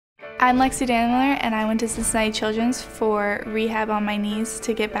I'm Lexi Dannemiller, and I went to Cincinnati Children's for rehab on my knees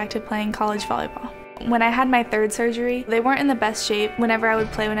to get back to playing college volleyball. When I had my third surgery, they weren't in the best shape. Whenever I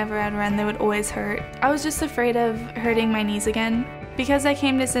would play, whenever I'd run, they would always hurt. I was just afraid of hurting my knees again. Because I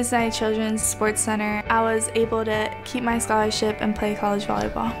came to Cincinnati Children's Sports Center, I was able to keep my scholarship and play college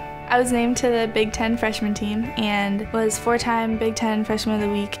volleyball. I was named to the Big Ten freshman team and was 4-time Big Ten Freshman of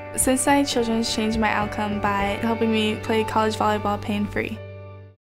the Week. Cincinnati Children's changed my outcome by helping me play college volleyball pain-free.